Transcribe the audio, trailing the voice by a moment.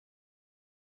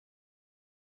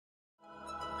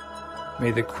May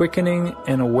the quickening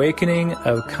and awakening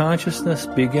of consciousness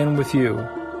begin with you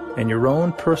and your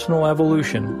own personal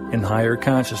evolution in higher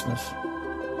consciousness.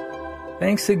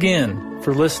 Thanks again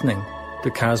for listening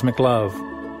to Cosmic Love.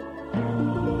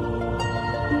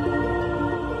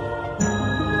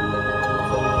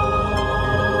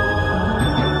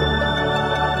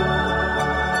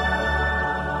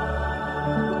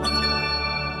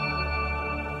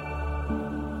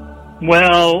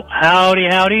 Well,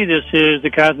 howdy. This is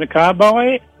the Cosmic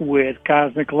Cowboy with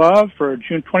Cosmic Love for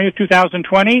June 20th,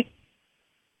 2020,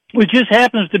 which just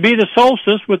happens to be the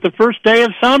solstice with the first day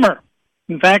of summer.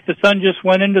 In fact, the sun just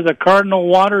went into the cardinal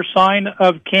water sign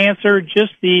of Cancer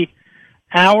just the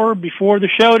hour before the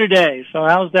show today. So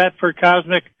how's that for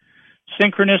cosmic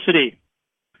synchronicity?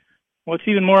 What's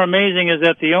even more amazing is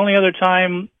that the only other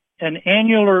time an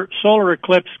annular solar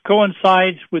eclipse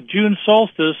coincides with June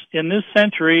solstice in this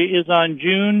century is on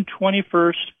June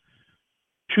 21st,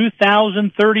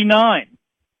 2039.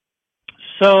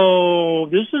 So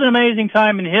this is an amazing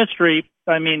time in history.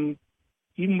 I mean,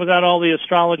 even without all the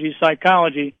astrology,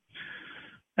 psychology.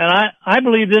 And I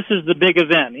believe this is the big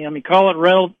event. I mean, call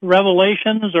it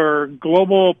revelations or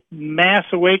global mass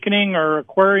awakening or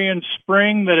Aquarian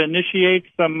spring that initiates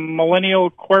the millennial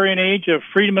Aquarian age of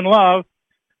freedom and love.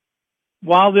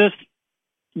 While this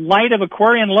light of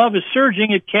Aquarian love is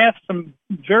surging, it casts some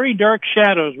very dark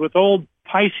shadows with old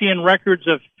Piscean records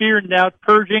of fear and doubt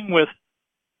purging with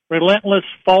relentless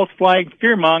false flag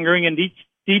fear-mongering and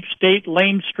deep state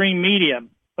lamestream media.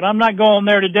 But I'm not going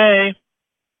there today.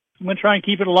 I'm going to try and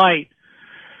keep it light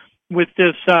with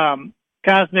this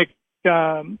cosmic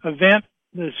event.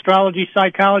 The astrology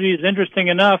psychology is interesting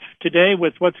enough today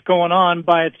with what's going on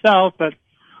by itself, but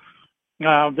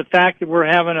the fact that we're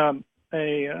having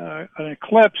an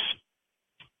eclipse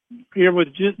here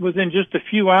within just a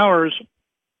few hours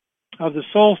of the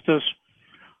solstice,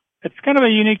 it's kind of a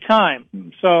unique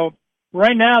time. So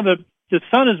right now the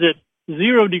sun is at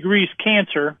 0 degrees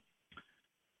Cancer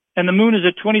and the moon is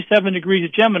at 27 degrees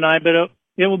Gemini, but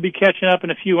it will be catching up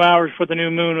in a few hours for the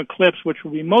new moon eclipse, which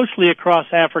will be mostly across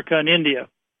Africa and India.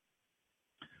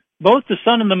 Both the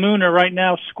sun and the moon are right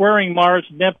now squaring Mars,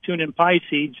 Neptune, and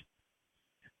Pisces,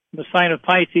 the sign of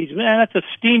Pisces. And that's a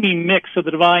steamy mix of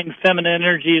the divine feminine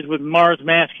energies with Mars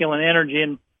masculine energy.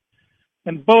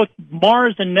 And both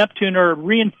Mars and Neptune are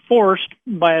reinforced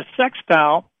by a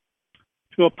sextile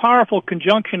to a powerful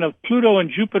conjunction of Pluto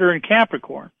and Jupiter in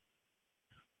Capricorn.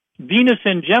 Venus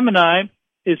in Gemini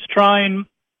is trine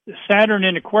Saturn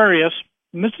in Aquarius.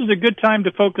 And this is a good time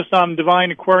to focus on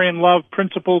divine Aquarian love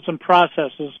principles and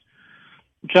processes,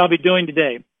 which I'll be doing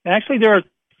today. Actually, there are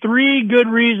 3 good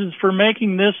reasons for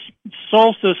making this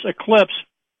solstice eclipse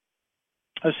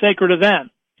a sacred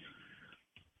event.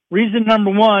 Reason number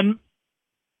 1,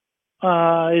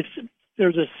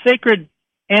 there's a sacred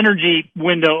energy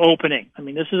window opening. I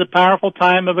mean, this is a powerful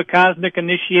time of a cosmic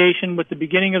initiation with the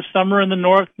beginning of summer in the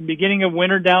north, the beginning of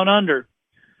winter down under.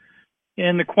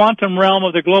 In the quantum realm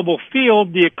of the global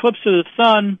field, the eclipse of the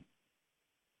sun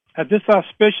at this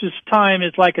auspicious time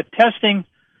is like a testing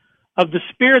of the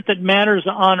spirit that matters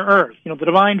on Earth. You know, the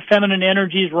divine feminine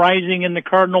energies rising in the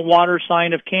cardinal water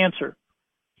sign of Cancer.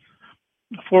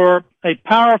 For a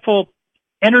powerful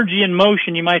energy in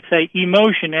motion, you might say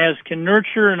emotion, as can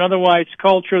nurture and otherwise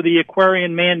culture the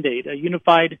Aquarian mandate, a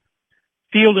unified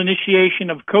field initiation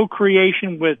of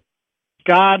co-creation with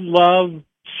God, love,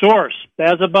 source,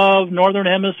 as above, northern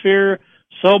hemisphere,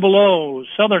 so below,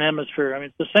 southern hemisphere. I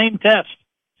mean, it's the same test,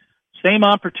 same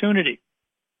opportunity.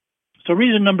 So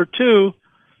reason number 2,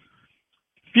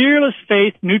 fearless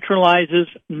faith neutralizes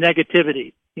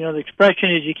negativity. You know, the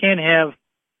expression is you can't have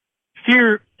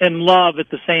fear and love at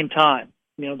the same time.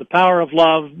 You know, the power of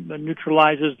love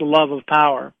neutralizes the love of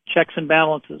power, checks and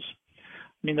balances.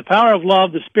 I mean, the power of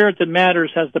love, the spirit that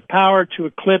matters, has the power to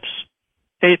eclipse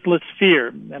faithless fear.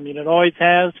 I mean, it always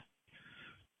has,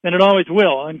 and it always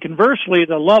will. And conversely,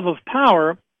 the love of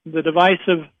power, the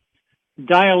divisive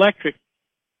dialectic,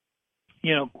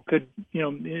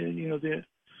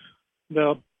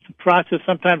 the process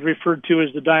sometimes referred to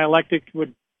as the dialectic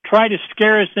would try to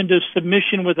scare us into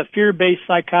submission with a fear-based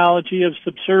psychology of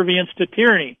subservience to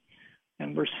tyranny.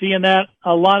 And we're seeing that,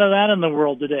 a lot of that in the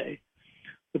world today.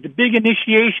 But the big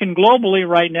initiation globally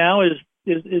right now is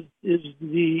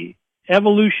the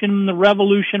evolution, the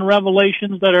revolution,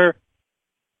 revelations that are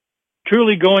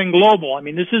truly going global. I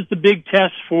mean, this is the big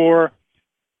test for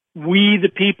we, the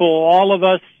people, all of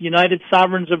us, united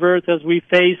sovereigns of Earth, as we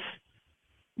face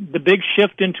the big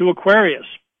shift into Aquarius.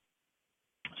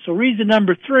 So reason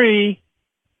number 3,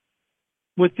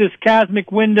 with this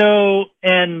cosmic window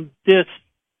and this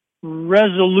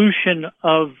resolution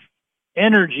of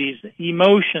energies,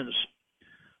 emotions,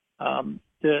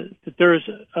 that there's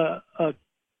a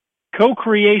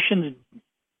co-creation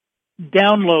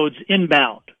downloads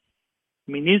inbound.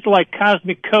 I mean, these are like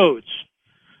cosmic codes.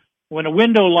 When a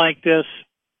window like this,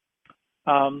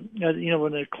 when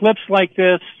an eclipse like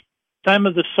this, time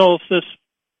of the solstice,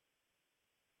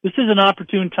 this is an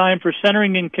opportune time for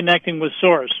centering and connecting with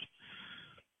Source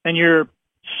and your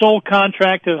soul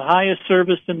contract of highest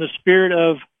service in the spirit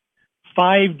of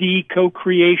 5D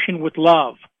co-creation with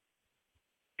love,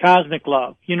 cosmic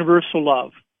love, universal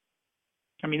love.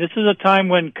 I mean, this is a time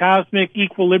when cosmic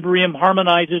equilibrium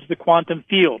harmonizes the quantum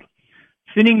field,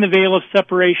 thinning the veil of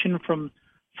separation from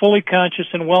fully conscious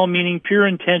and well-meaning pure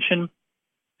intention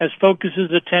as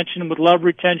focuses attention with love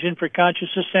retention for conscious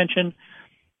ascension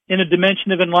in a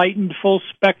dimension of enlightened full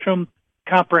spectrum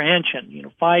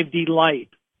comprehension, 5D light.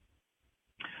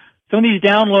 Some of these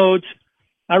downloads,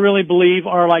 I really believe,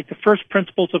 are like the first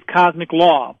principles of cosmic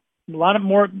law. A lot of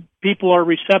more people are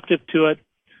receptive to it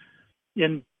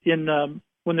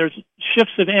when there's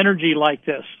shifts of energy like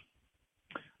this.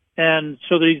 And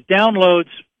so these downloads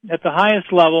at the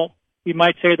highest level, you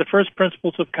might say the first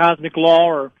principles of cosmic law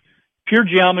or pure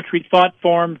geometry thought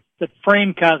forms that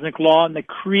frame cosmic law and the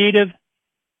creative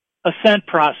ascent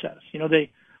process,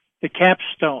 the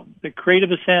capstone, the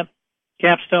creative ascent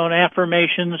capstone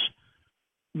affirmations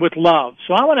with love.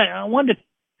 So I wanted to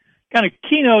kind of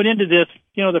keynote into this,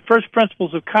 the first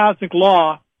principles of cosmic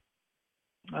law.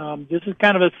 This is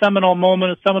kind of a seminal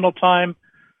moment, a seminal time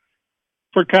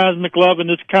for cosmic love and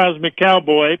this cosmic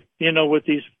cowboy, with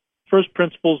these first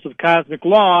principles of cosmic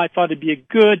law. I thought it'd be a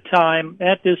good time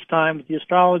at this time with the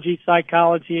astrology,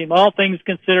 psychology, and all things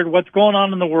considered, what's going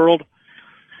on in the world.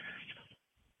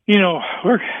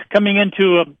 We're coming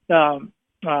into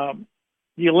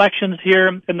the elections here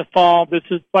in the fall. This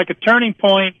is like a turning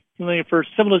point for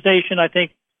civilization. I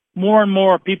think more and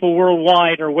more people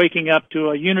worldwide are waking up to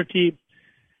a unity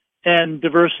and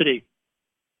diversity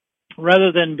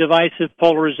rather than divisive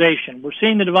polarization. We're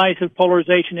seeing the divisive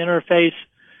polarization interface,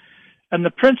 and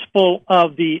the principle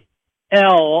of the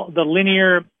L, the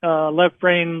linear left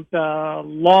brain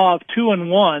law of 2 and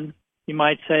 1, you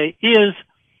might say, is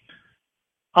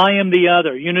I am the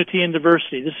other, unity and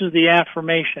diversity. This is the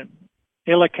affirmation.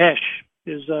 Elakesh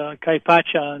is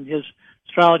Kaipacha, and his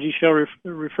astrology show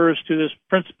refers to this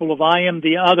principle of I am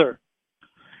the other,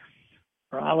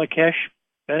 or Elakesh.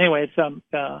 Anyway,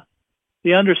 it's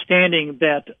the understanding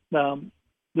that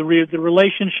the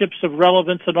relationships of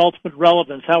relevance and ultimate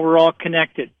relevance, how we're all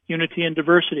connected, unity and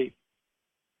diversity.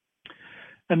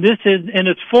 And this is, in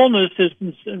its fullness, is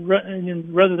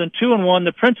rather than 2 and 1,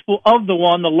 the principle of the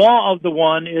one, the law of the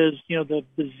one is, the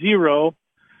zero.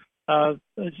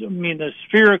 The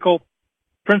spherical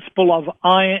principle of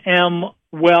I am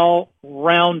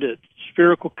well-rounded,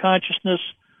 spherical consciousness,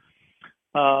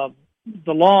 the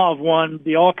law of one,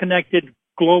 the all-connected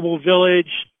global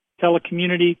village,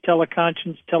 telecommunity,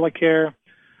 teleconscience, telecare,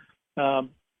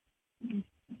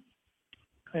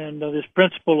 and this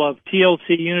principle of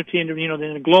TLC, unity, and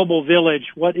in the global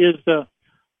village, what is the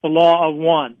law of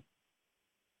one?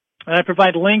 And I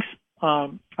provide links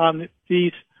on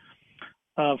these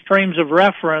frames of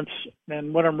reference,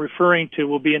 and what I'm referring to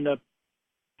will be in the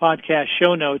podcast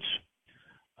show notes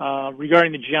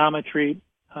regarding the geometry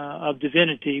of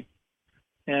divinity.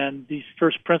 And these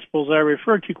first principles I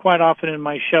refer to quite often in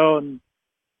my show, and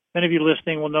many of you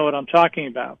listening will know what I'm talking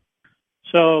about.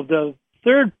 So the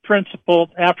third principle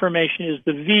affirmation is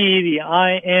the V, the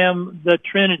I am the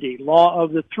Trinity, law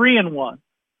of the 3 and 1,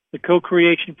 the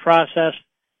co-creation process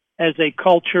as a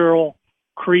cultural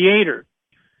creator.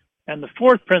 And the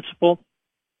fourth principle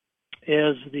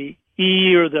is the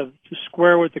E, or the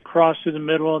square with the cross through the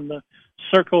middle and the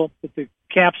circle with the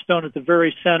capstone at the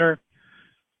very center.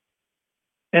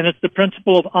 And it's the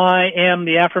principle of I am,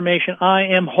 the affirmation I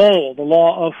am whole, the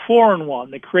law of 4 and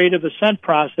 1, the creative ascent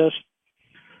process,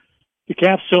 the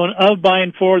capstone of, by,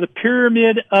 and for, the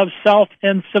pyramid of self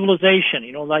and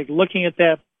civilization. Like looking at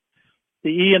that, the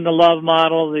E in the love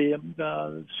model,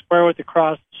 the square with the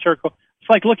cross, the circle. It's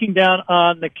like looking down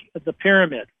on the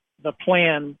pyramid, the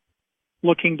plan,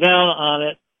 looking down on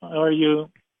it, or you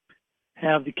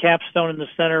have the capstone in the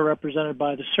center represented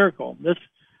by the circle. This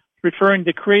referring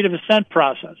to creative ascent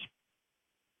process.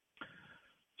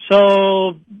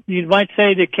 So you might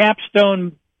say the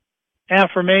capstone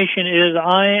affirmation is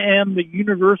I am the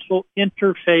universal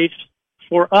interface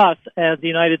for us as the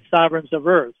United Sovereigns of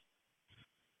Earth.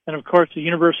 And of course, the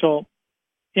universal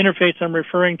interface I'm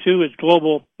referring to is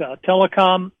global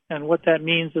telecom, and what that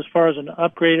means as far as an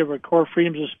upgrade of our core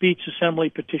freedoms of speech,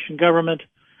 assembly, petition government,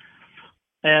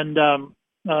 and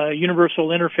universal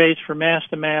interface for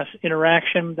mass-to-mass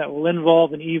interaction that will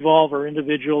involve and evolve our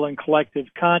individual and collective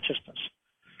consciousness.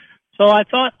 So I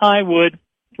thought I would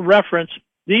reference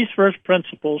these first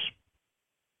principles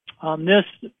on this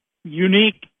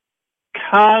unique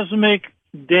cosmic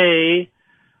day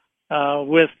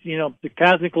with, the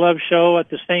Cosmic Love Show at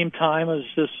the same time as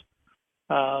this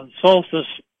solstice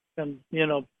and,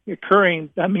 occurring,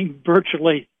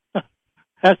 virtually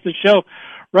as the show,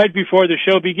 right before the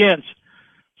show begins.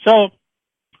 So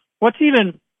what's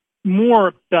even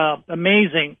more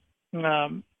amazing,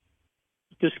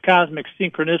 this cosmic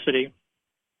synchronicity,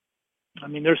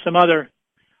 there's some other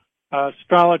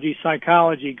astrology,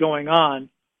 psychology going on,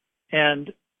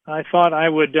 and I thought I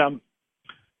would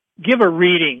give a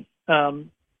reading from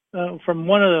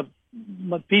one of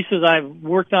the pieces I've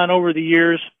worked on over the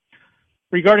years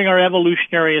regarding our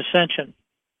evolutionary ascension.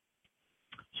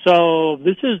 So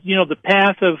this is, the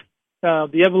path of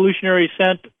the evolutionary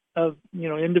ascent of,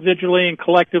 individually and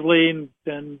collectively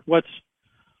and what's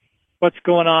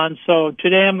going on. So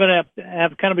today I'm going to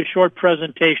have kind of a short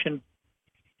presentation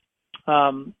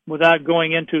without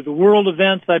going into the world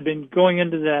events. I've been going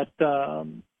into that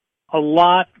a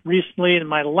lot recently in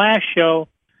my last show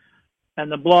and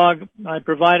the blog I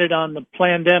provided on the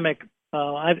pandemic.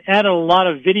 I've added a lot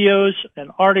of videos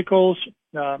and articles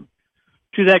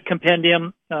to that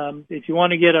compendium. If you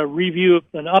want to get a review,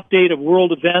 an update of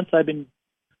world events, I've been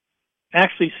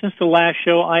actually since the last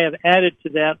show, I have added to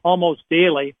that almost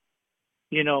daily,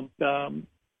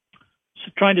 trying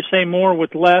to say more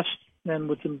with less and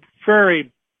with some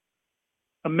very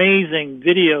amazing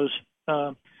videos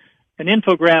and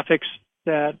infographics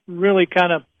that really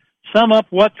kind of sum up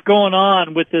what's going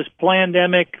on with this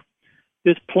pandemic,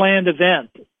 this planned event,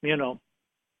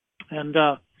 and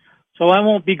so I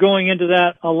won't be going into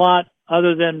that a lot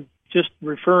other than just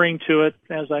referring to it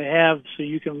as I have, so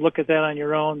you can look at that on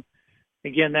your own.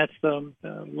 Again, that's the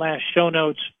last show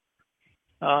notes.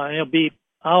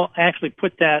 I'll actually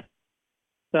put that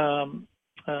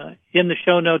in the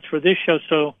show notes for this show,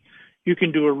 so you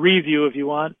can do a review if you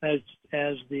want. As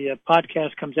the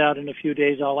podcast comes out in a few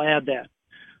days, I'll add that.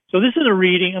 So this is a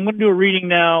reading. I'm going to do a reading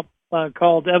now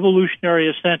called Evolutionary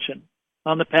Ascension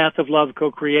on the Path of Love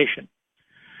Co-Creation.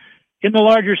 In the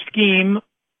larger scheme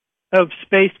of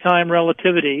space-time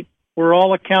relativity, we're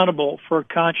all accountable for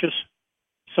conscious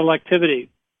selectivity.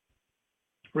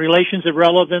 Relations of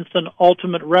relevance and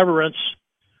ultimate reverence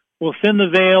will thin the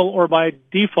veil or by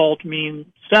default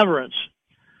mean severance.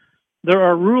 There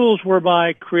are rules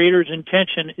whereby Creator's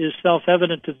intention is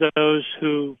self-evident to those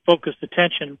who focus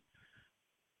attention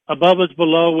above as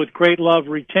below with great love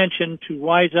retention to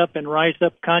wise up and rise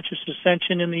up conscious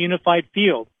ascension in the unified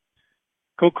field,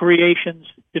 co-creation's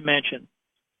dimension.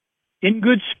 In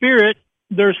good spirit,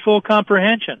 there's full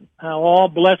comprehension, how all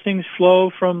blessings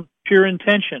flow from pure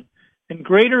intention, and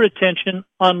greater attention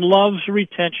on love's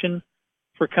retention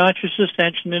for conscious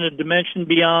ascension in a dimension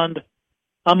beyond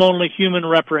I'm only human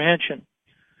reprehension.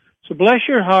 So bless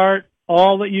your heart,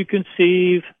 all that you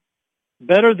conceive,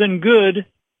 better than good,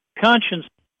 conscience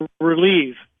will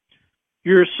relieve.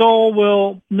 Your soul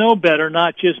will know better,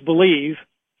 not just believe.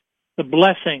 The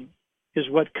blessing is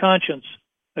what conscience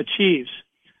achieves.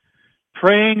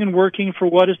 Praying and working for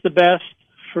what is the best,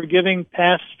 forgiving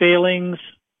past failings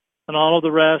and all of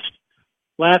the rest,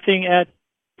 laughing at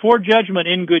poor judgment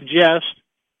in good jest,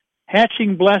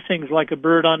 hatching blessings like a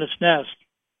bird on its nest.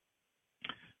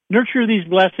 Nurture these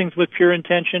blessings with pure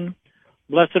intention.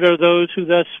 Blessed are those who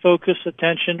thus focus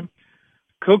attention.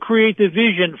 Co-create the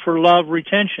vision for love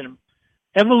retention.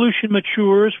 Evolution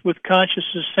matures with conscious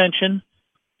ascension.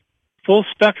 Full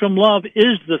spectrum love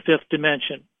is the fifth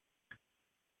dimension.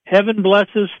 Heaven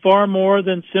blesses far more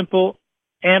than simple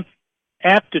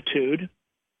aptitude.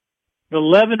 The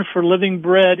leaven for living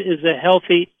bread is a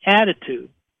healthy attitude.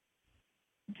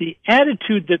 The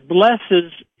attitude that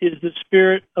blesses is the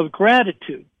spirit of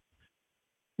gratitude.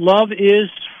 Love is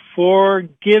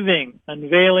forgiving,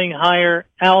 unveiling higher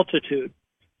altitude.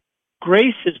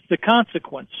 Grace is the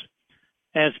consequence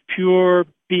as pure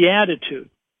beatitude.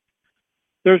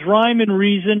 There's rhyme and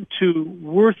reason to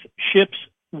worthship's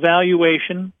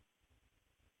valuation.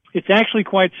 It's actually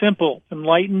quite simple,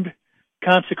 enlightened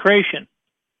consecration.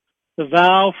 The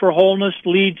vow for wholeness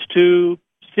leads to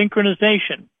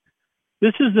synchronization.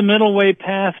 This is the middle way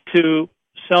path to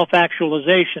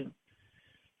self-actualization.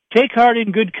 Take heart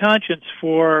in good conscience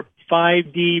for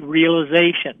 5D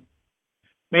realization.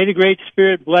 May the Great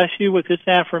Spirit bless you with this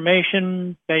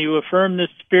affirmation. May you affirm this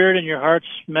spirit in your heart's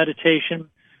meditation.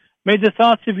 May the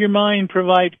thoughts of your mind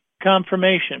provide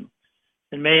confirmation.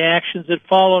 And may actions that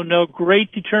follow know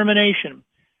great determination.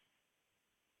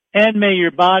 And may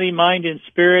your body, mind, and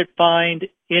spirit find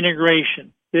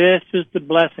integration. This is the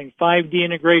blessing, 5D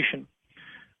integration.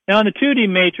 Now, in the 2D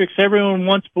matrix, everyone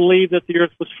once believed that the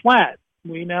Earth was flat.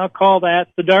 We now call that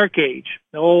the Dark Age,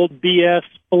 the old BS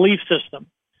belief system.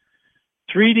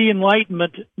 3D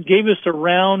enlightenment gave us a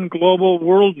round global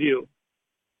worldview.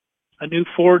 A new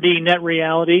 4D net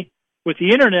reality with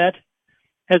the Internet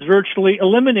has virtually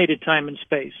eliminated time and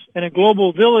space. And a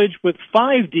global village with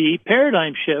 5D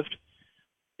paradigm shift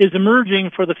is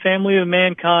emerging for the family of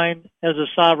mankind as a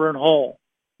sovereign whole,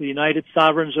 the United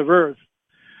Sovereigns of Earth.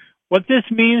 What this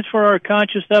means for our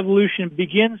conscious evolution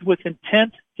begins with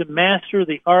intent to master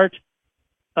the art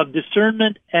of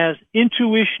discernment as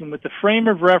intuition with the frame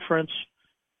of reference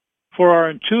for our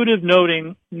intuitive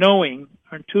knowing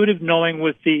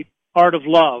with the art of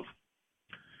love.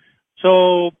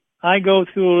 So I go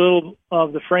through a little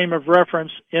of the frame of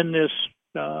reference in this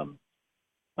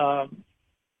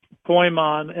poem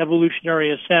on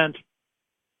evolutionary ascent,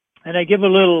 and I give a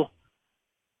little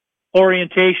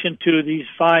orientation to these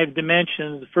 5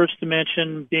 dimensions. The first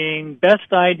dimension being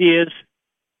best ideas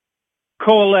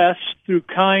coalesce through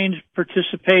kind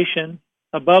participation,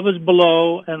 above is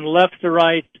below, and left to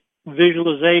right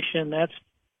visualization, that's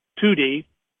 2D.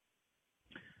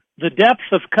 The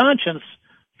depth of conscience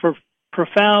for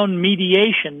profound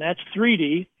mediation, that's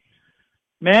 3D.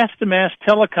 Mass-to-mass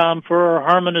telecom for our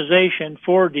harmonization,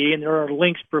 4D, and there are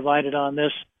links provided on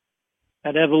this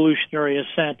at Evolutionary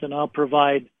Ascent, and I'll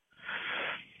provide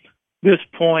this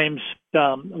poem's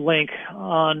link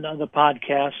on the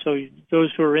podcast, so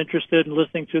those who are interested in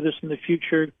listening to this in the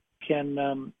future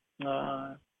can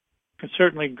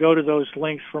certainly go to those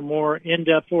links for more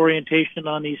in-depth orientation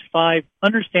on these 5,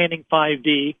 understanding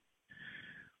 5D.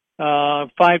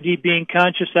 5D being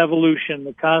conscious evolution,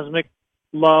 the cosmic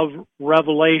love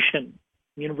revelation,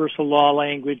 universal law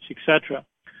language, etc.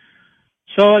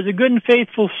 So as a good and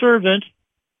faithful servant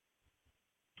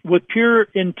with pure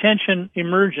intention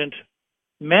emergent,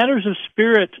 matters of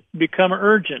spirit become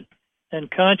urgent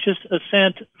and conscious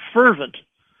ascent fervent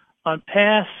on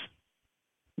paths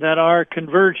that are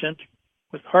convergent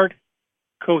with heart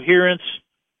coherence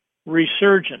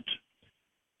resurgent.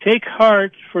 Take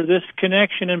heart, for this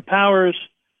connection empowers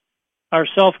our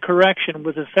self-correction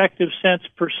with effective sense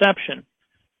perception,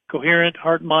 coherent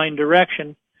heart-mind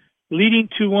direction, leading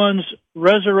to one's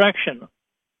resurrection,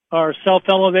 our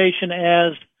self-elevation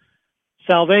as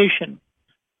salvation.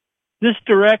 This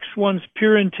directs one's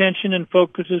pure intention and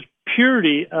focuses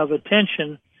purity of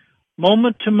attention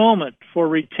moment to moment for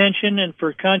retention and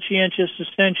for conscientious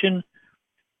ascension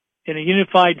in a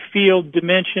unified field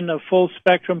dimension of full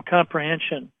spectrum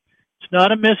comprehension. It's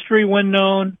not a mystery when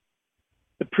known.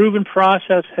 The proven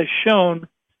process has shown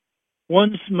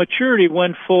one's maturity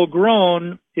when full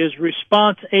grown is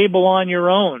response able on your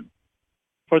own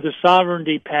for the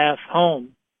sovereignty path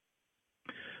home.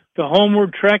 The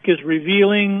homeward trek is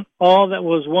revealing all that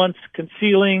was once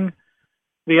concealing,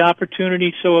 the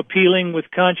opportunity so appealing with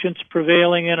conscience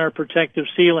prevailing in our protective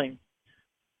ceiling.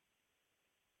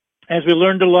 As we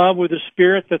learn to love with a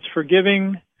spirit that's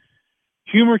forgiving,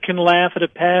 humor can laugh at a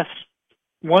past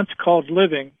once called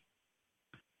living.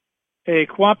 A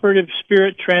cooperative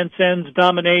spirit transcends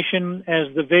domination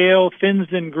as the veil thins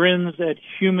and grins at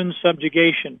human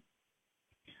subjugation.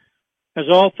 As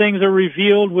all things are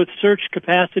revealed with search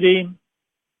capacity,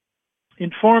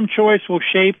 informed choice will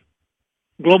shape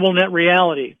global net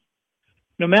reality.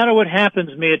 No matter what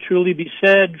happens, may it truly be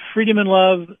said, freedom and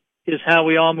love is how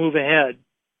we all move ahead.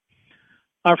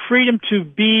 Our freedom to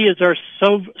be is our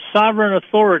sovereign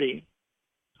authority,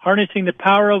 harnessing the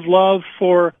power of love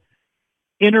for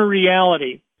inner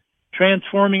reality,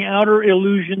 transforming outer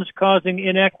illusions causing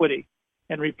inequity,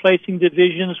 and replacing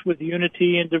divisions with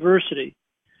unity and diversity.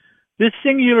 This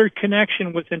singular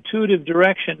connection with intuitive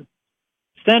direction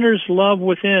centers love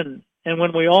within, and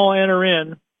when we all enter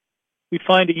in, we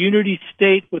find a unity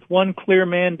state with one clear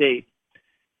mandate.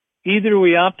 Either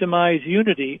we optimize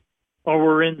unity or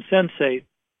we're insensate.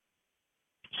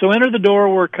 So enter the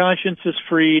door where conscience is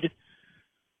freed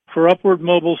for upward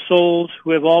mobile souls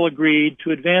who have all agreed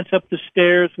to advance up the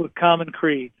stairs with common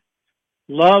creed.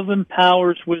 Love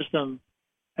empowers wisdom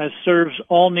as serves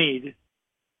all need.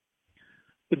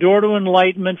 The door to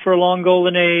enlightenment for a long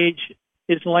golden age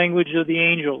is language of the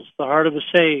angels, the heart of a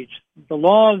sage. The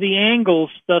law of the angles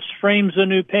thus frames a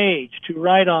new page to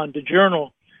write on, to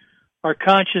journal our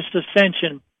conscious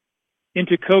ascension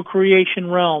into co-creation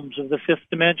realms of the fifth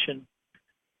dimension.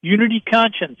 Unity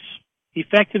conscience,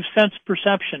 effective sense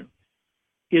perception,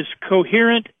 is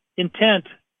coherent intent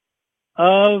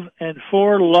of and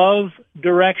for love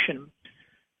direction.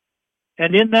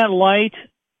 And in that light,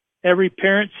 every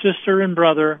parent, sister, and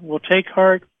brother will take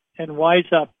heart and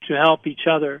wise up to help each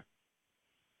other.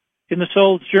 In the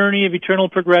soul's journey of eternal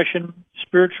progression,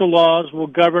 spiritual laws will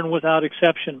govern without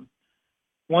exception.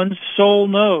 One's soul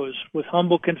knows, with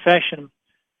humble confession,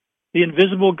 the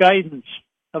invisible guidance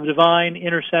of divine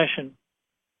intercession.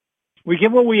 We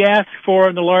get what we ask for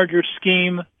in the larger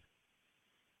scheme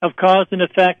of cause and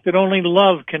effect that only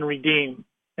love can redeem.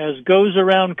 As goes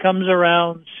around comes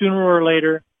around, sooner or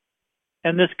later,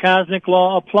 and this cosmic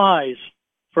law applies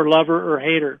for lover or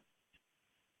hater.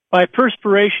 By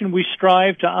perspiration, we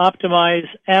strive to optimize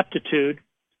aptitude.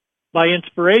 By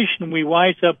inspiration, we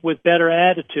wise up with better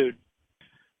attitude.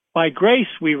 By grace,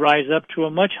 we rise up to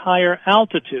a much higher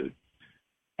altitude.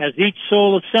 As each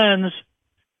soul ascends,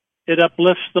 it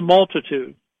uplifts the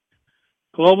multitude.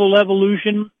 Global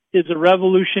evolution is a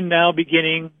revolution now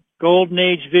beginning. Golden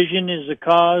Age vision is a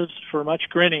cause for much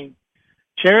grinning.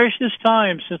 Cherish this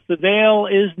time, since the veil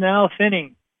is now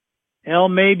thinning. Hell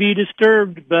may be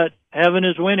disturbed, but heaven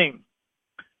is winning.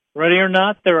 Ready or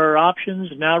not, there are options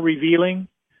now revealing,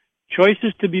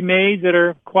 choices to be made that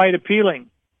are quite appealing.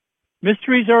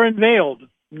 Mysteries are unveiled,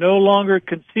 no longer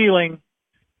concealing,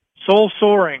 soul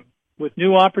soaring, with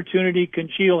new opportunity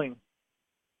congealing.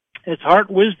 As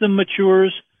heart wisdom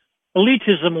matures,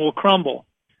 elitism will crumble,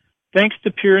 thanks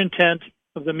to pure intent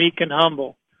of the meek and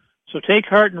humble. So take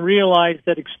heart and realize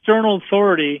that external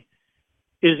authority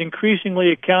is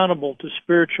increasingly accountable to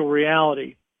spiritual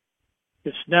reality.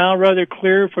 It's now rather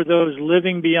clear for those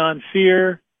living beyond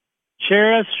fear.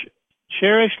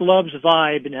 Cherish love's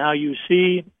vibe in how you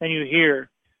see and you hear.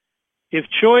 If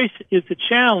choice is the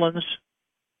challenge,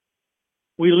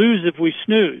 we lose if we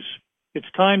snooze.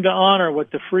 It's time to honor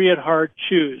what the free at heart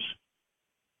choose.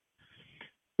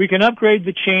 We can upgrade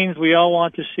the change we all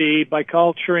want to see by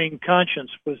culturing conscience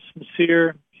with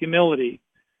sincere humility,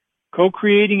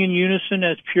 co-creating in unison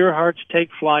as pure hearts take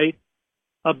flight,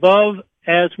 above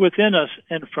as within us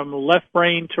and from left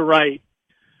brain to right.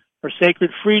 Our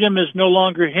sacred freedom is no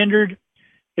longer hindered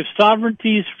if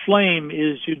sovereignty's flame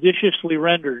is judiciously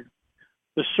rendered.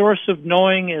 The source of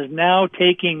knowing is now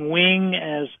taking wing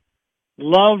as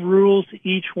love rules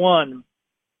each one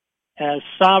as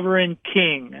sovereign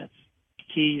king. That's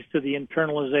keys to the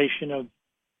internalization of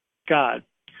God.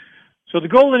 So the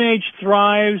Golden Age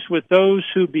thrives with those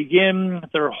who begin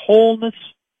their wholeness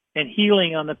and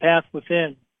healing on the path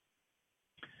within.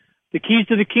 The keys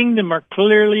to the kingdom are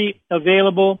clearly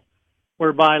available,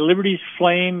 whereby liberty's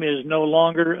flame is no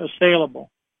longer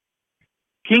assailable.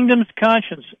 Kingdom's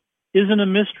conscience isn't a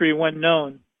mystery when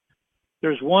known.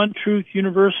 There's one truth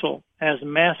universal, as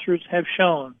masters have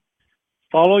shown.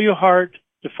 Follow your heart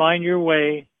to find your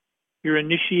way, your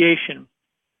initiation,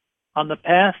 on the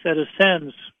path that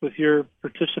ascends with your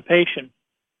participation.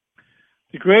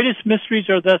 The greatest mysteries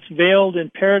are thus veiled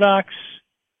in paradox,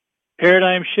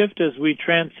 paradigm shift as we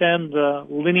transcend the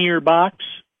linear box.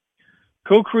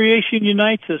 Co-creation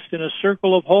unites us in a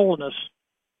circle of holiness.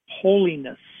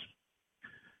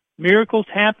 Miracles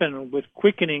happen with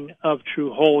quickening of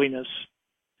true holiness.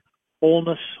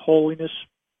 Holiness.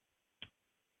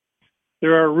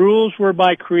 There are rules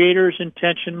whereby Creator's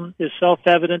intention is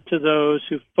self-evident to those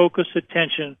who focus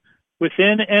attention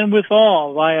within and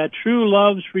withal via true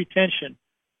love's retention,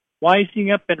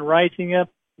 wising up and rising up,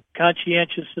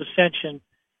 conscientious ascension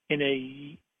in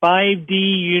a 5D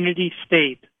unity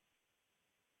state,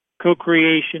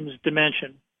 co-creation's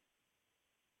dimension.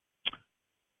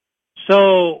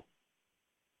 So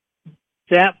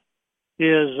that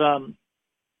is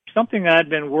something I've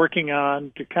been working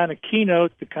on to kind of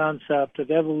keynote the concept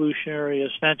of evolutionary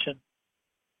ascension.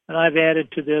 And I've added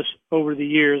to this over the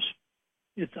years.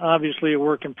 It's obviously a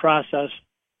work in process.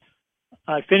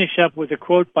 I finish up with a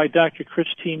quote by Dr.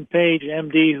 Christine Page,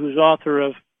 MD, who's author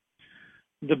of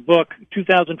the book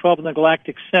 2012 in the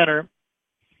Galactic Center.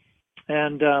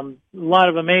 And a lot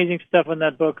of amazing stuff in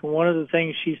that book. And one of the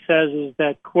things she says is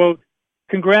that, quote,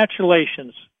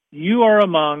 "Congratulations, you are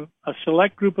among a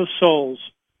select group of souls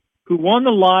who won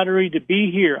the lottery to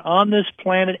be here on this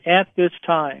planet at this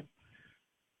time.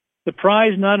 The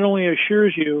prize not only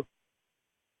assures you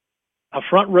a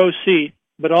front row seat,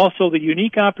 but also the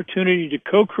unique opportunity to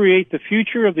co-create the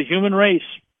future of the human race.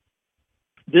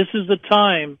 This is the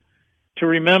time to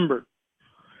remember."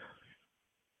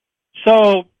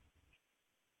 So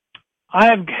I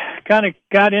have kind of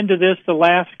got into this the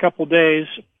last couple days.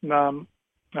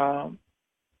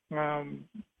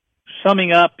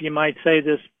 Summing up, you might say,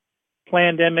 this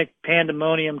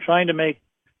pandemonium, trying to make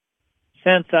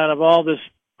sense out of all this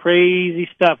crazy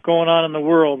stuff going on in the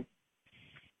world.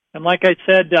 And like I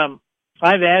said,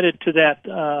 I've added to that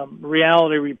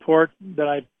reality report that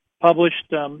I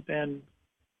published and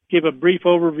give a brief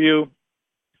overview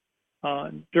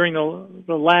during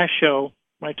the last show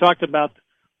when I talked about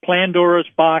Pandora's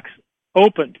box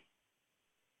opened.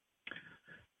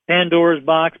 Pandora's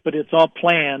box, but it's all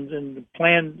planned, and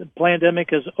the pandemic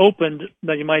has opened,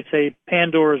 you might say,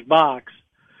 Pandora's box.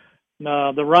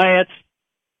 The riots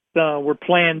were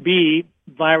Plan B.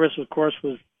 Virus, of course,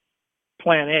 was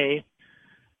Plan A.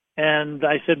 And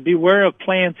I said, beware of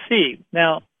Plan C.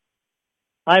 Now,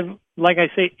 I've, like I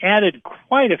say, added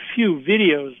quite a few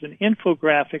videos and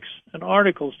infographics and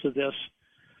articles to this.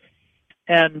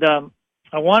 And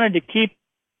I wanted to keep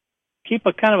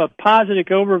a kind of a positive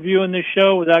overview in this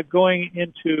show without going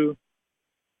into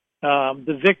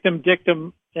the victim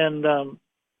dictum and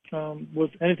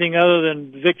with anything other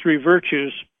than victory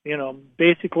virtues.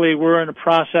 Basically, we're in a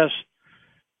process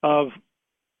of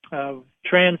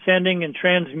transcending and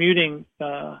transmuting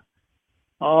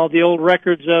all the old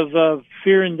records of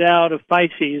fear and doubt of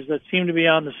Pisces that seem to be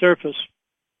on the surface.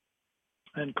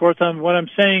 And of course, what I'm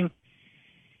saying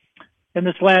in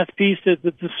this last piece is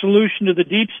that the solution to the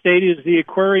deep state is the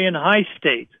Aquarian high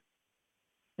state.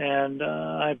 And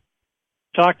I've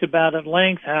talked about at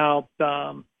length how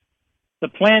the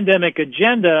pandemic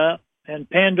agenda and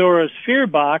Pandora's fear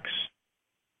box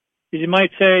is, you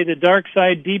might say, the dark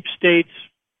side deep state's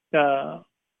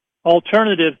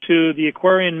alternative to the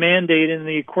Aquarian mandate and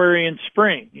the Aquarian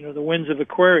spring, the winds of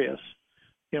Aquarius,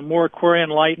 more Aquarian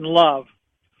light and love.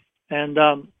 And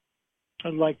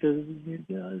I'd like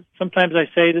to, sometimes I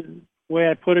say that the way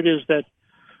I put it is that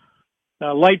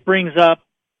light brings up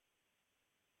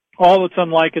all that's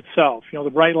unlike itself. The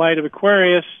bright light of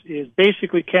Aquarius is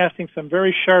basically casting some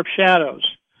very sharp shadows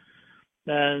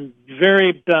and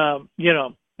very,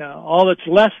 all that's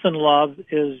less than love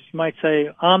is, you might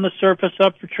say, on the surface,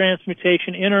 up for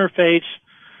transmutation, interface.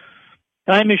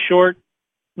 Time is short.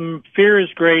 Fear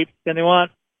is great. And they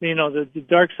want, the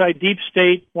dark side deep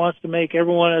state wants to make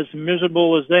everyone as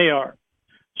miserable as they are.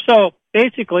 So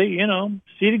basically,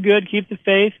 see the good, keep the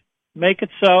faith, make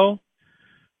it so.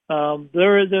 What's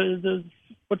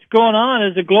going on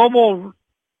is a global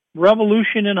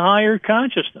revolution in higher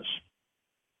consciousness.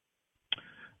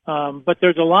 But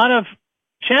there's a lot of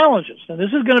challenges, and this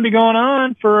is going to be going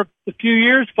on for a few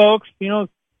years, folks. From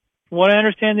what I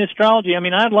understand the astrology,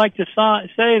 I'd like to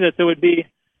say that there would be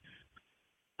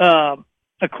a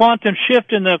quantum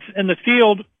shift in the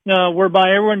field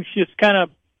whereby everyone just kind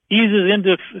of eases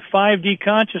into 5D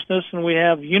consciousness, and we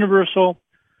have universal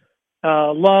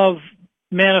love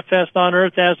manifest on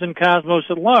Earth as in cosmos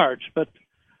at large. But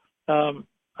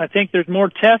I think there's more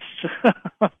tests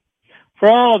for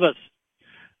all of us.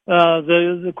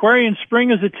 The Aquarian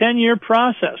spring is a 10-year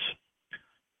process.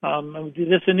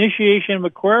 This initiation of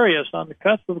Aquarius, on the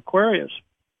cusp of Aquarius,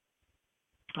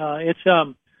 there's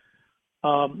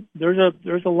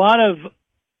a lot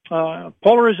of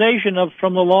polarization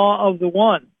from the law of the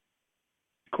one.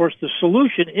 Of course, the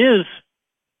solution is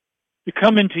to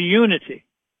come into unity,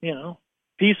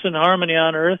 peace and harmony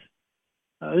on Earth.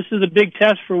 This is a big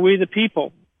test for we the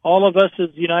people, all of us as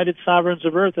united sovereigns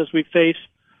of Earth, as we face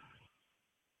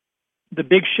the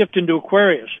big shift into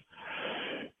Aquarius.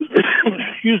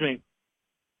 Excuse me.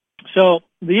 So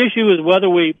the issue is whether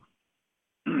we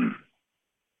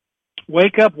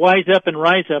wake up, wise up, and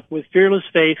rise up with fearless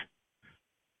faith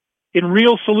in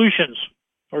real solutions,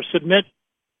 or submit.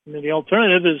 The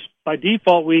alternative is, by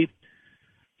default, we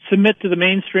submit to the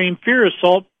mainstream fear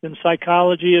assault and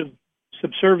psychology of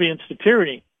subservience to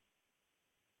tyranny.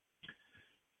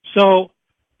 So,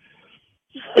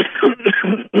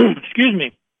 excuse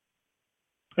me.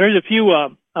 There's a few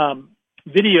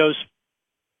videos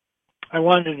I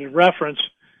wanted to reference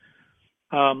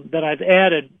that I've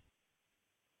added,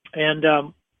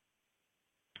 and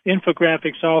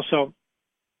infographics also.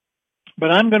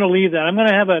 But I'm going to leave that.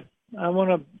 I want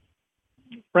to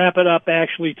wrap it up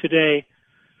actually today.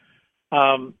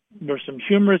 There's some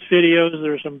humorous videos.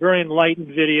 There's some very enlightened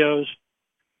videos.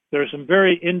 There's some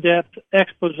very in-depth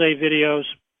expose videos.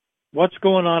 What's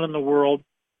going on in the world?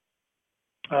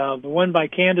 The one by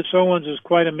Candace Owens is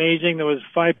quite amazing. There was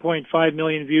 5.5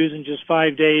 million views in just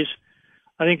 5 days.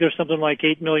 I think there's something like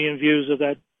 8 million views of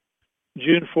that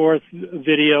June 4th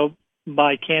video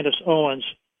by Candace Owens.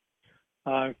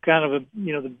 Kind of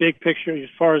the big picture as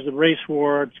far as the race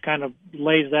war, it kind of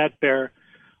lays that bare.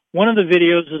 One of the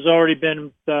videos has already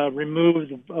been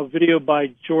removed, a video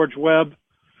by George Webb.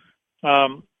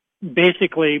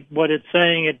 Basically, what it's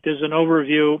saying, it is an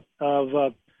overview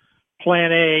of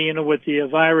Plan A, with the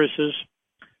viruses.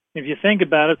 If you think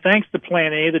about it, thanks to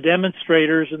Plan A, the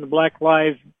demonstrators and the Black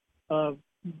Lives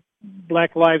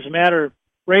Matter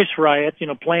race riot,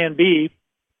 Plan B,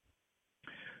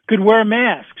 could wear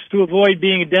masks to avoid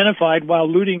being identified while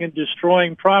looting and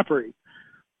destroying property.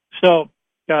 So,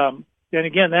 and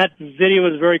again, that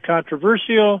video is very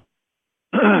controversial.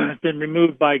 It's been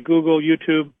removed by Google,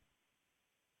 YouTube.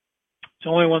 It's the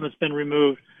only one that's been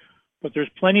removed. But there's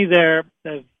plenty there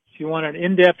if you want an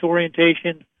in-depth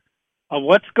orientation of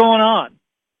what's going on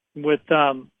with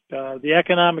the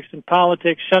economics and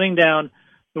politics shutting down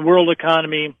the world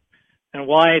economy and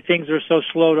why things are so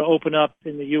slow to open up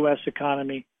in the U.S.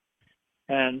 economy.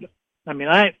 And, I mean,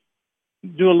 I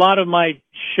do a lot of my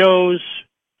shows,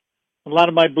 a lot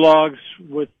of my blogs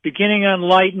with beginning on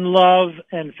light and love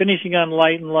and finishing on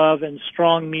light and love and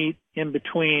strong meat in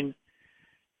between.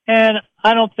 And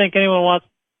I don't think anyone wants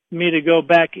me to go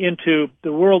back into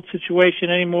the world situation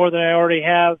any more than I already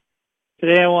have.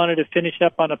 Today I wanted to finish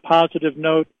up on a positive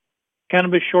note, kind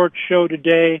of a short show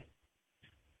today.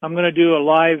 I'm going to do a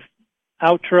live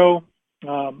outro,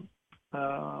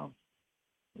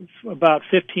 about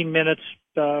 15 minutes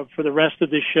for the rest of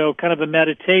this show, kind of a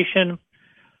meditation.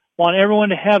 Want everyone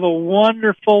to have a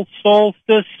wonderful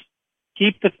solstice.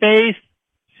 Keep the faith.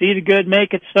 See the good,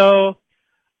 make it so.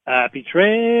 Happy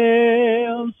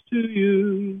trails to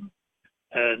you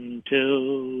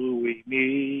until we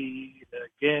meet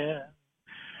again.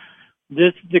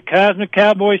 This is the Cosmic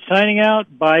Cowboy signing out.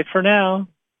 Bye for now.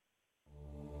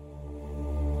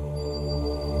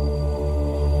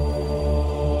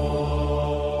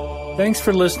 Thanks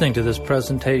for listening to this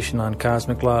presentation on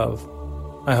Cosmic Love.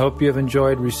 I hope you have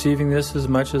enjoyed receiving this as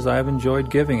much as I've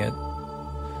enjoyed giving it.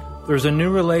 There's a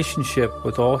new relationship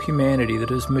with all humanity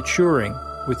that is maturing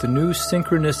with the new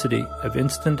synchronicity of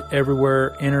instant,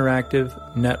 everywhere,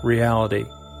 interactive net reality.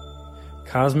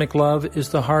 Cosmic love is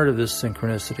the heart of this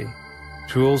synchronicity.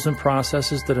 Tools and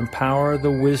processes that empower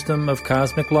the wisdom of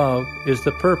cosmic love is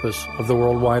the purpose of the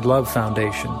Worldwide Love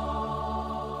Foundation.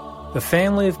 The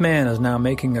family of man is now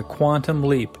making a quantum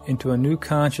leap into a new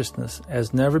consciousness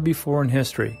as never before in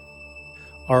history.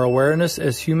 Our awareness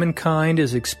as humankind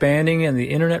is expanding, and the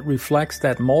Internet reflects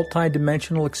that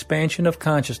multidimensional expansion of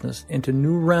consciousness into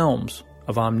new realms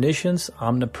of omniscience,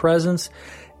 omnipresence,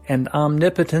 and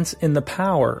omnipotence in the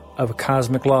power of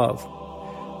cosmic love.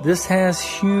 This has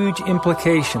huge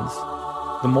implications.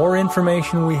 The more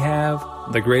information we have,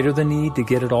 the greater the need to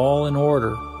get it all in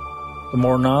order. The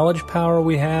more knowledge power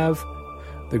we have,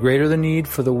 the greater the need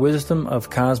for the wisdom of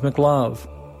cosmic love.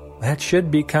 That should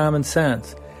be common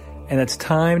sense, and it's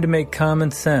time to make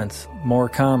common sense more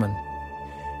common.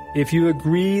 If you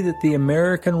agree that the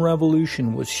American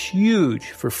Revolution was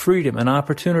huge for freedom and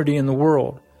opportunity in the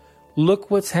world, look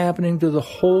what's happening to the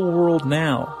whole world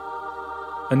now.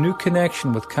 A new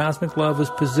connection with cosmic love is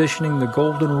positioning the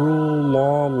golden rule,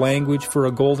 law, language for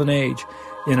a golden age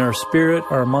in our spirit,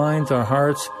 our minds, our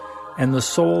hearts, and the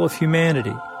soul of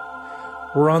humanity.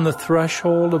 We're on the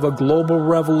threshold of a global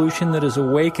revolution that is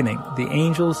awakening the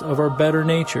angels of our better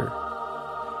nature.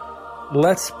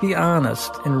 Let's be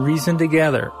honest and reason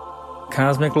together.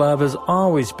 Cosmic love has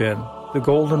always been the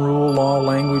golden rule, law,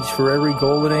 language for every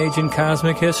golden age in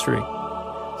cosmic history.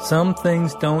 Some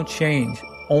things don't change.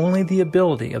 Only the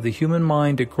ability of the human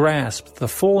mind to grasp the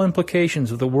full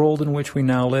implications of the world in which we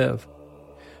now live.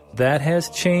 That has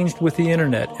changed with the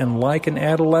Internet, and like an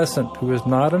adolescent who is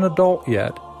not an adult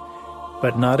yet,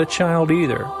 but not a child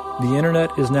either, the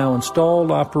Internet is now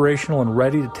installed, operational, and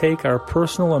ready to take our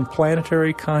personal and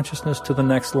planetary consciousness to the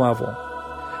next level.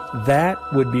 That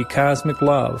would be cosmic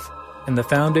love, and the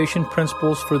foundation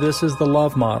principles for this is the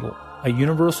love model, a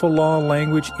universal law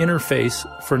language interface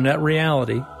for net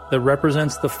reality that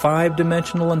represents the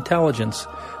five-dimensional intelligence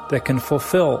that can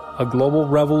fulfill a global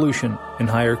revolution in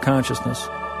higher consciousness.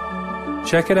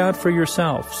 Check it out for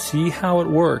yourself. See how it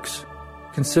works.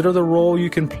 Consider the role you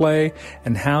can play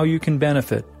and how you can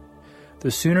benefit.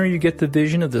 The sooner you get the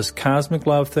vision of this cosmic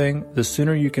love thing, the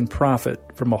sooner you can profit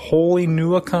from a wholly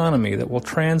new economy that will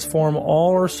transform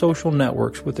all our social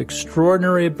networks with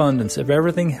extraordinary abundance of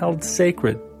everything held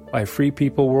sacred by free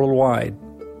people worldwide.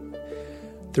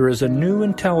 There is a new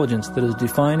intelligence that is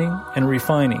defining and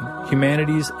refining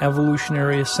humanity's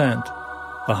evolutionary ascent.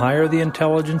 The higher the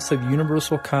intelligence of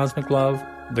universal cosmic love,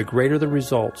 the greater the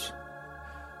results.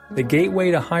 The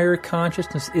gateway to higher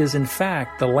consciousness is, in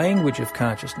fact, the language of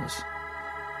consciousness.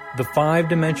 The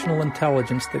five-dimensional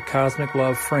intelligence that cosmic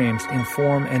love frames in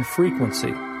form and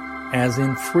frequency, as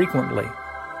in frequently.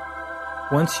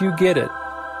 Once you get it,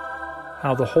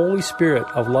 how the Holy Spirit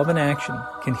of love and action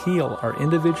can heal our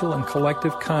individual and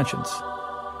collective conscience,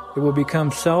 it will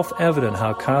become self-evident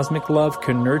how cosmic love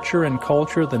can nurture and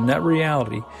culture the net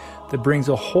reality that brings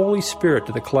a Holy Spirit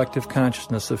to the collective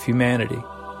consciousness of humanity.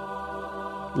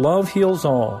 Love heals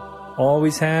all,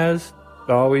 always has,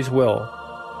 always will.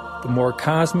 The more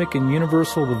cosmic and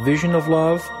universal the vision of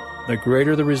love, the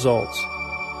greater the results.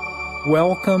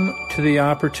 Welcome to the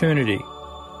opportunity.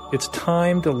 It's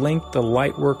time to link the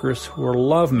light workers who are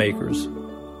love makers.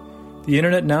 The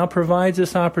Internet now provides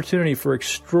this opportunity for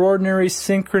extraordinary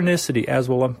synchronicity as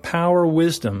will empower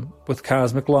wisdom with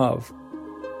cosmic love.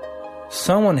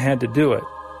 Someone had to do it.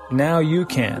 Now you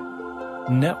can.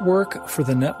 Network for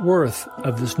the net worth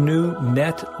of this new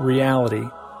net reality.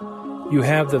 You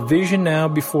have the vision now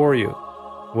before you.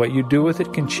 What you do with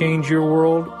it can change your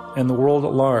world and the world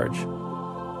at large.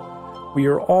 We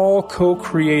are all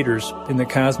co-creators in the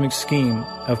cosmic scheme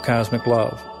of cosmic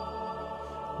love.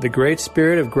 The great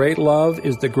spirit of great love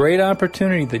is the great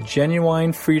opportunity that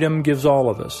genuine freedom gives all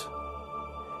of us.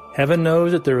 Heaven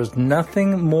knows that there is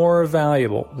nothing more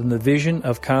valuable than the vision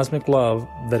of cosmic love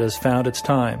that has found its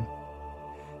time.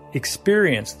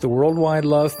 Experience the Worldwide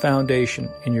Love Foundation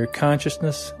in your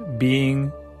consciousness, being,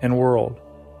 and world.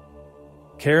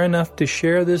 Care enough to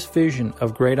share this vision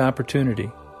of great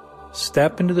opportunity.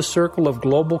 Step into the circle of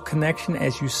global connection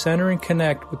as you center and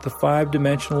connect with the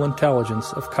five-dimensional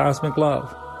intelligence of cosmic love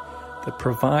that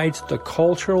provides the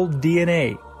cultural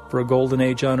DNA for a golden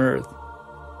age on Earth.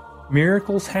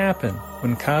 Miracles happen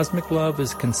when cosmic love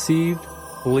is conceived,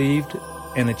 believed,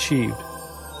 and achieved.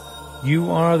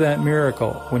 You are that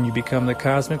miracle when you become the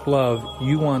cosmic love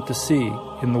you want to see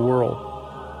in the world.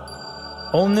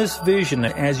 Own this vision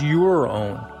as your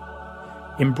own.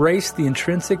 Embrace the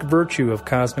intrinsic virtue of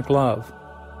cosmic love.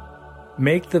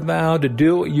 Make the vow to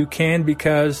do what you can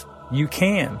because you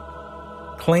can.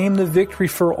 Claim the victory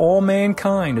for all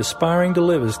mankind aspiring to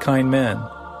live as kind men.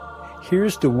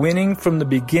 Here's to winning from the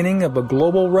beginning of a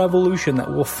global revolution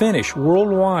that will finish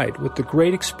worldwide with the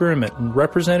great experiment and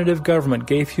representative government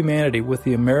gave humanity with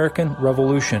the American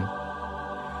Revolution.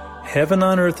 Heaven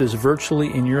on earth is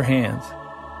virtually in your hands.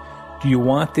 Do you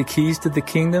want the keys to the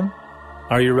kingdom?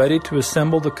 Are you ready to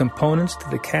assemble the components to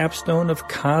the capstone of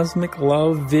cosmic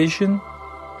love vision?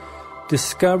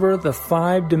 Discover the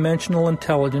five-dimensional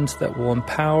intelligence that will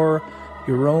empower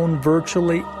your own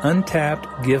virtually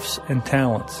untapped gifts and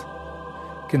talents.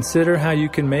 Consider how you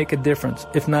can make a difference,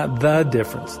 if not the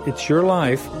difference. It's your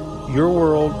life, your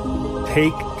world.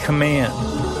 Take command.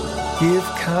 Give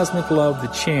cosmic love the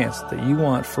chance that you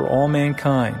want for all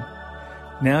mankind.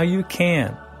 Now you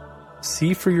can.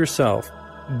 See for yourself.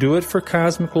 Do it for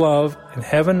cosmic love, and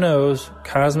heaven knows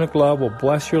cosmic love will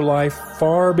bless your life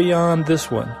far beyond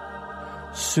this one.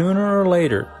 Sooner or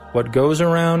later, what goes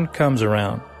around comes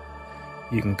around.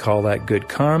 You can call that good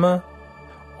karma,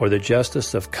 or the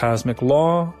justice of cosmic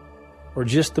law, or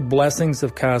just the blessings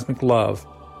of cosmic love.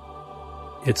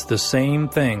 It's the same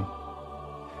thing.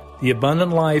 The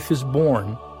abundant life is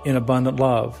born in abundant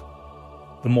love.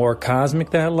 The more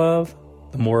cosmic that love,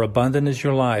 the more abundant is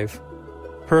your life.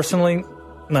 Personally,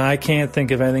 I can't think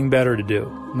of anything better to do,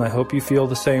 and I hope you feel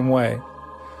the same way.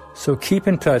 So keep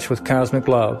in touch with cosmic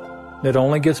love. It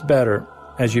only gets better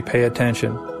as you pay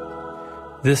attention.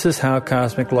 This is how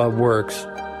cosmic love works.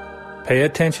 Pay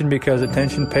attention because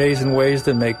attention pays in ways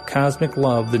that make cosmic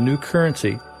love the new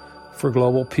currency for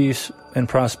global peace and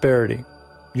prosperity.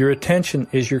 Your attention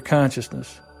is your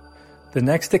consciousness. The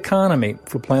next economy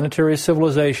for planetary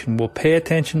civilization will pay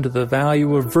attention to the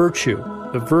value of virtue,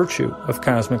 the virtue of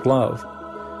cosmic love.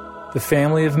 The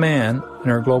family of man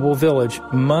and our global village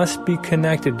must be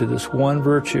connected to this one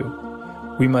virtue.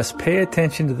 We must pay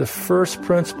attention to the first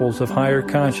principles of higher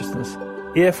consciousness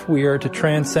if we are to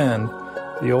transcend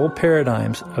the old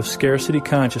paradigms of scarcity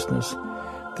consciousness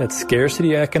that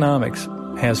scarcity economics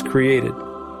has created.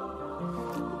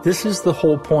 This is the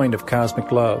whole point of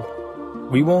cosmic love.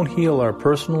 We won't heal our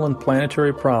personal and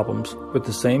planetary problems with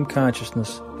the same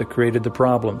consciousness that created the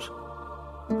problems.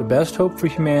 The best hope for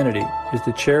humanity is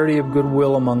the charity of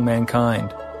goodwill among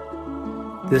mankind.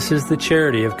 This is the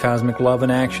charity of cosmic love in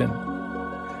action.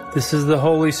 This is the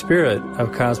Holy Spirit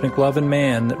of cosmic love in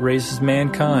man that raises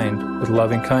mankind with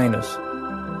loving kindness.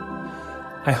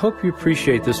 I hope you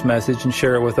appreciate this message and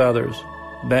share it with others.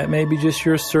 That may be just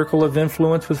your circle of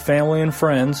influence with family and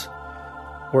friends,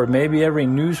 or it may be every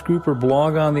news group or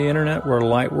blog on the internet where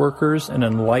light workers and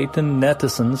enlightened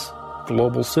netizens,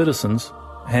 global citizens,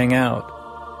 hang out.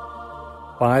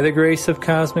 By the grace of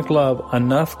cosmic love,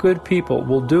 enough good people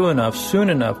will do enough soon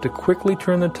enough to quickly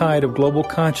turn the tide of global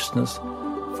consciousness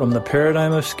from the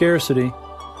paradigm of scarcity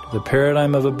to the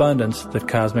paradigm of abundance that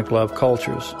cosmic love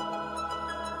cultures.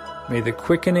 May the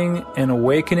quickening and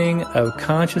awakening of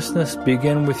consciousness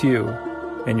begin with you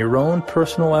and your own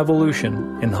personal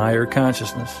evolution in higher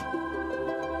consciousness.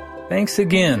 Thanks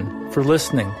again for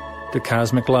listening to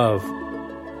Cosmic Love.